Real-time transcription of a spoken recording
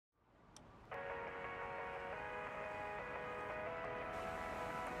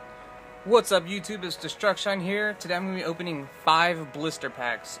What's up YouTube, it's Destruction here. Today I'm going to be opening 5 blister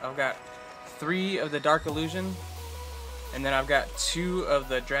packs. I've got 3 of the Dark Illusion, and then I've got 2 of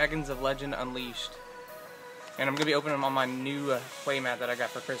the Dragons of Legend Unleashed. And I'm going to be opening them on my new playmat that I got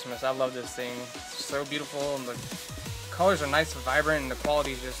for Christmas. I love this thing. It's so beautiful, and the colors are nice and vibrant, and the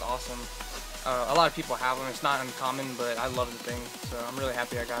quality is just awesome. A lot of people have them. It's not uncommon, but I love the thing, so I'm really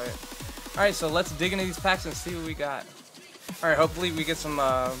happy I got it. Alright, so let's dig into these packs and see what we got. Alright, hopefully we get some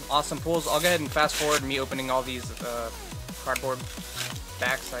awesome pulls. I'll go ahead and fast forward me opening all these cardboard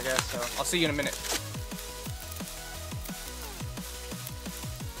backs, I guess. So I'll see you in a minute.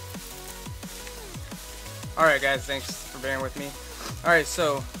 Alright guys, thanks for bearing with me. Alright,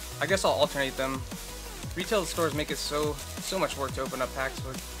 so I guess I'll alternate them. Retail stores make it so much work to open up packs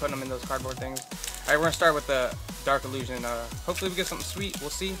with putting them in those cardboard things. Alright, we're going to start with the Dark Illusion. Hopefully we get something sweet. We'll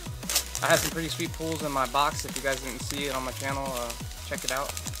see. I had some pretty sweet pulls in my box. If you guys didn't see it on my channel, check it out.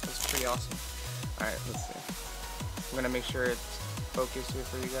 It's pretty awesome. Alright, let's see. I'm going to make sure it's focused here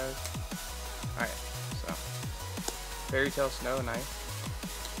for you guys. Alright, so Fairy Tale Snow, nice.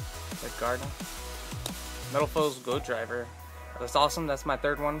 Red Garden. Metal Foes Go Driver. That's awesome. That's my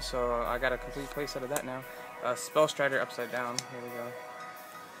 3rd one, so I got a complete playset of that now. Spell Strider Upside Down. Here we go.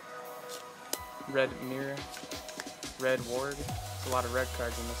 Red Mirror. Red Ward. There's a lot of red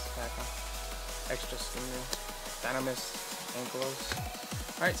cards in this pack, huh? Extra Stinger. Dynamis.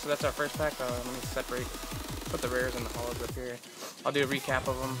 Ankylos. Alright, so that's our first pack. Let me put the rares and the hollows up here. I'll do a recap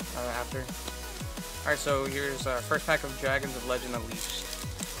of them after. Alright, so here's our first pack of Dragons of Legend Unleashed.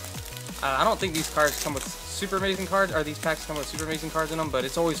 I don't think these cards come with super amazing cards, or these packs come with super amazing cards in them, but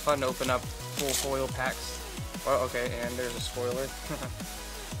it's always fun to open up full foil packs. Oh, okay, and there's a spoiler.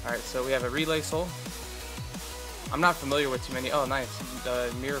 Alright, so we have a Relay Soul. I'm not familiar with too many. Oh, nice.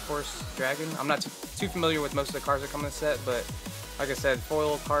 The Mirror Force Dragon. I'm not too familiar with most of the cards that come in the set, but like I said,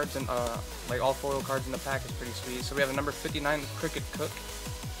 foil cards and like all foil cards in the pack is pretty sweet. So we have a number 59 Crooked Cook,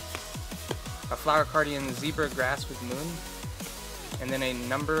 a Flower Guardian Zebra Grass with Moon, and then a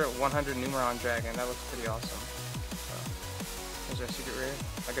number 100 Numeron Dragon. That looks pretty awesome. So, there's our secret rare.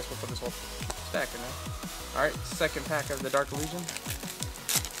 I guess we'll put this whole stack in there. Alright, second pack of the Dark Illusion.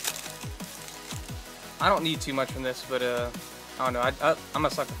 I don't need too much from this, but I don't know. I'm a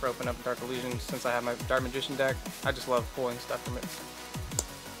sucker for opening up Dark Illusion since I have my Dark Magician deck. I just love pulling stuff from it.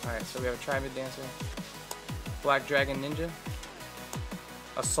 Alright, so we have a Trivid Dancer, Black Dragon Ninja,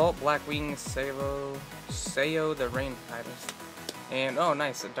 Assault Blackwing Sayo the Rain Tidus, and oh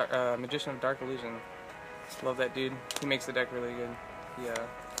nice, a Magician of Dark Illusion. Love that dude. He makes the deck really good.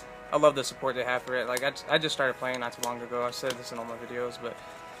 I love the support they have for it. Like I just started playing not too long ago. I've said this in all my videos, but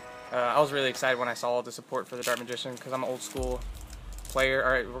I was really excited when I saw all the support for the Dark Magician because I'm an old school player.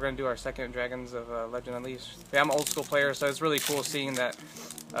 Alright, we're going to do our second Dragons of Legend Unleashed. Yeah, I'm an old school player, so it's really cool seeing that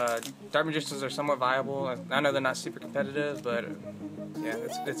Dark Magicians are somewhat viable. I know they're not super competitive, but yeah,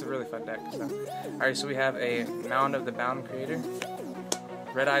 it's a really fun deck. So. Alright, so we have a Mound of the Bound Creator,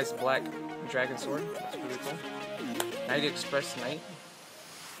 Red Eyes Black Dragon Sword. That's really cool. Night Express Knight,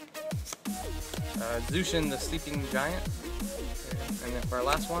 Zushin the Sleeping Giant. And then for our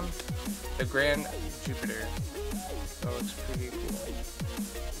last one, the Grand Jupiter. So it looks pretty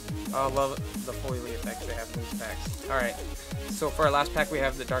cool. I love the foily effects they have in these packs. Alright, so for our last pack we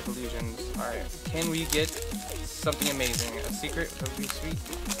have the Dark Illusions. Alright, can we get something amazing? A secret? That would be sweet.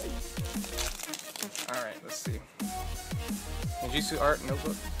 Alright, let's see. Ninjutsu Art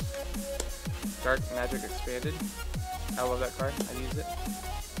Notebook. Dark Magic Expanded. I love that card. I use it.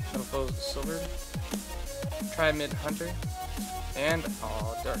 Metal Foes Silver. Trimid Hunter. And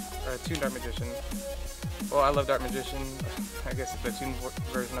Toon Dark Magician. Well, I love Dark Magician. I guess the Toon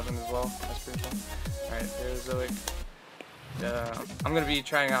version of him as well. That's pretty cool. Alright, there's Zoic. I'm going to be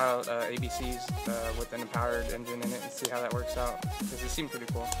trying out ABCs with an empowered engine in it and see how that works out. Because it seemed pretty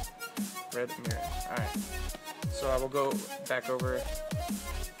cool. Red Mirror. Alright. So I will go back over.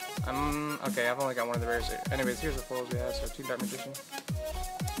 Okay, I've only got one of the rares. Anyways, here's the foils we have. So Toon Dark Magician.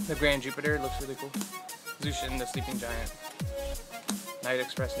 The Grand Jupiter looks really cool. Zushin the Sleeping Giant. Night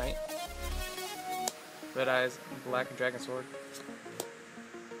Express Knight, Red Eyes Black Dragon Sword,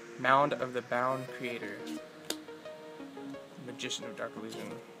 Mound of the Bound Creator, Magician of Dark Illusion.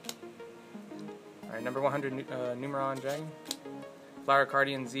 Alright, number 100 Numeron Dragon, Flower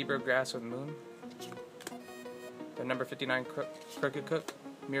Guardian Zebra Grass with Moon, the number 59 Crooked Cook,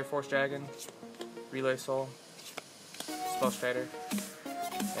 Mirror Force Dragon, Relay Soul, Spell Strider,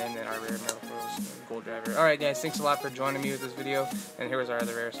 and then our rare Metal Foes Gold Driver. Alright guys, thanks a lot for joining me with this video, and here was our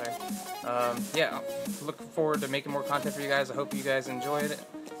other rare side. Yeah, look forward to making more content for you guys. I hope you guys enjoyed it,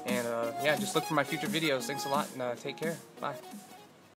 and yeah, just look for my future videos. Thanks a lot, and take care. Bye.